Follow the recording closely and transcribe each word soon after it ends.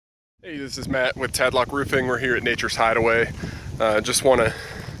Hey, this is Matt with Tadlock Roofing. We're here at Nature's Hideaway. Just want to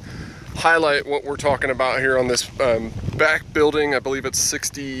highlight what we're talking about here on this back building. I believe it's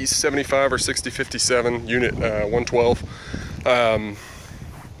 6075 or 6057 unit 112.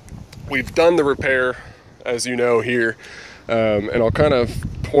 We've done the repair, as you know, here, and I'll kind of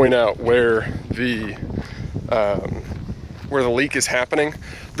point out where the leak is happening.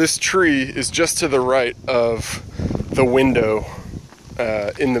 This tree is just to the right of the window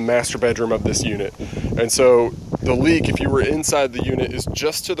in the master bedroom of this unit. And so the leak, if you were inside the unit, is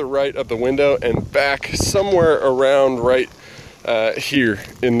just to the right of the window and back somewhere around right here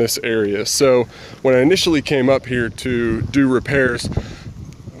in this area. So when I initially came up here to do repairs,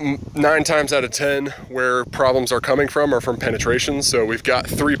 9 times out of 10 where problems are coming from are from penetrations. So we've got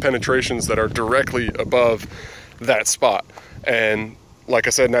 3 penetrations that are directly above that spot. And like I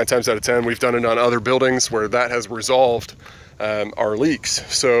said, 9 times out of 10, we've done it on other buildings where that has resolved our leaks.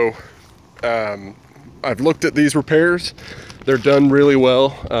 So I've looked at these repairs. They're done really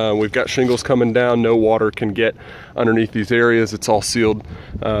well. We've got shingles coming down. No water can get underneath these areas. It's all sealed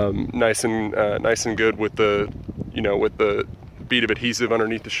nice and good with the bead of adhesive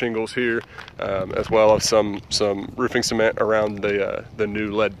underneath the shingles here, as well as some roofing cement around the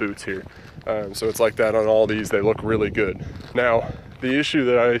new lead boots here. So it's like that on all these. They look really good. Now, the issue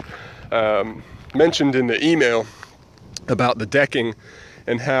that I mentioned in the email about the decking,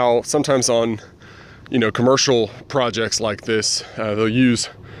 and how sometimes on commercial projects like this, they'll use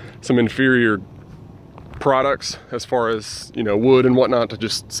some inferior products as far as wood and whatnot to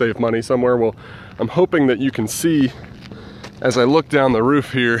just save money somewhere. Well, I'm hoping that you can see, as I look down the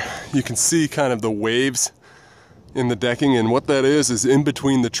roof here, you can see kind of the waves in the decking, and what that is in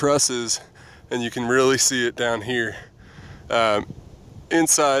between the trusses, and you can really see it down here.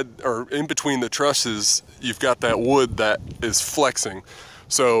 Inside or in between the trusses, you've got that wood that is flexing.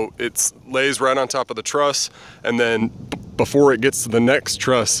 So it lays right on top of the truss, and then before it gets to the next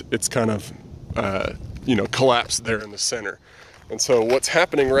truss, it's kind of collapsed there in the center. And so what's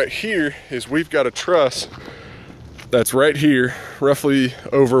happening right here is we've got a truss that's right here, roughly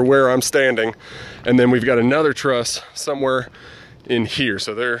over where I'm standing, and then we've got another truss somewhere in here.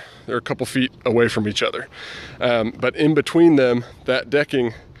 So they're a couple feet away from each other, but in between them, that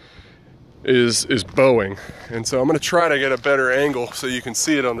decking is bowing. And so I'm going to try to get a better angle so you can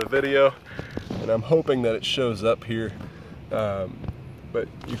see it on the video, and I'm hoping that it shows up here, but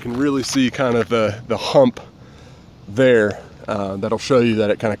you can really see kind of the hump there. That'll show you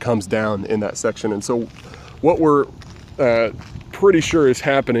that it kind of comes down in that section. And so what we're pretty sure is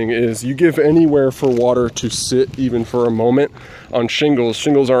happening is you give anywhere for water to sit even for a moment on shingles.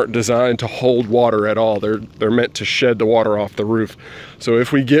 Shingles aren't designed to hold water at all. They're meant to shed the water off the roof. So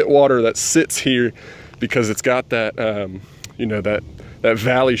if we get water that sits here because it's got that that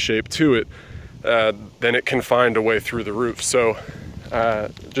valley shape to it, then it can find a way through the roof. So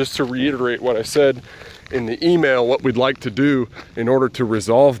just to reiterate what I said in the email, what we'd like to do in order to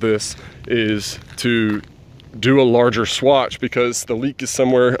resolve this is to do a larger swatch, because the leak is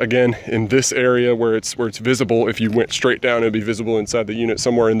somewhere again in this area where it's visible. If you went straight down, it'd be visible inside the unit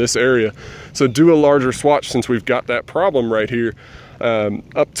somewhere in this area. So do a larger swatch, since we've got that problem right here,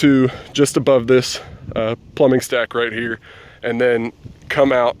 up to just above this plumbing stack right here, and then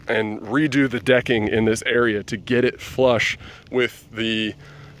come out and redo the decking in this area to get it flush with the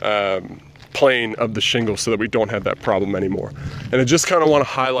plane of the shingle, so that we don't have that problem anymore. And I just kind of want to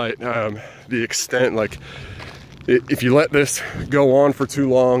highlight the extent, like, if you let this go on for too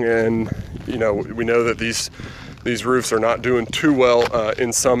long, and we know that these roofs are not doing too well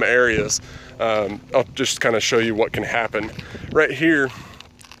in some areas, I'll just kind of show you what can happen. Right here,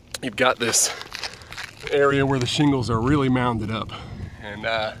 you've got this area where the shingles are really mounded up, and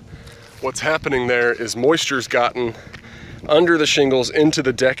what's happening there is moisture's gotten under the shingles into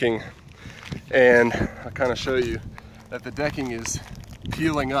the decking, and I'll kind of show you that the decking is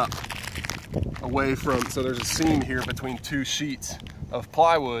peeling up away from, so there's a seam here between 2 sheets of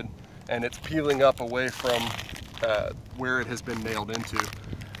plywood, and it's peeling up away from where it has been nailed into.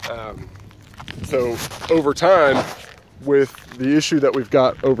 So over time, with the issue that we've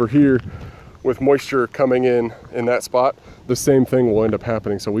got over here with moisture coming in that spot, the same thing will end up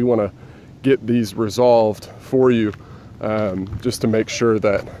happening. So we want to get these resolved for you, just to make sure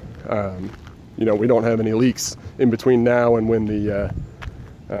that we don't have any leaks in between now and when the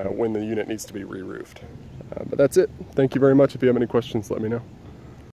unit needs to be re-roofed. But that's it. Thank you very much. If you have any questions, let me know.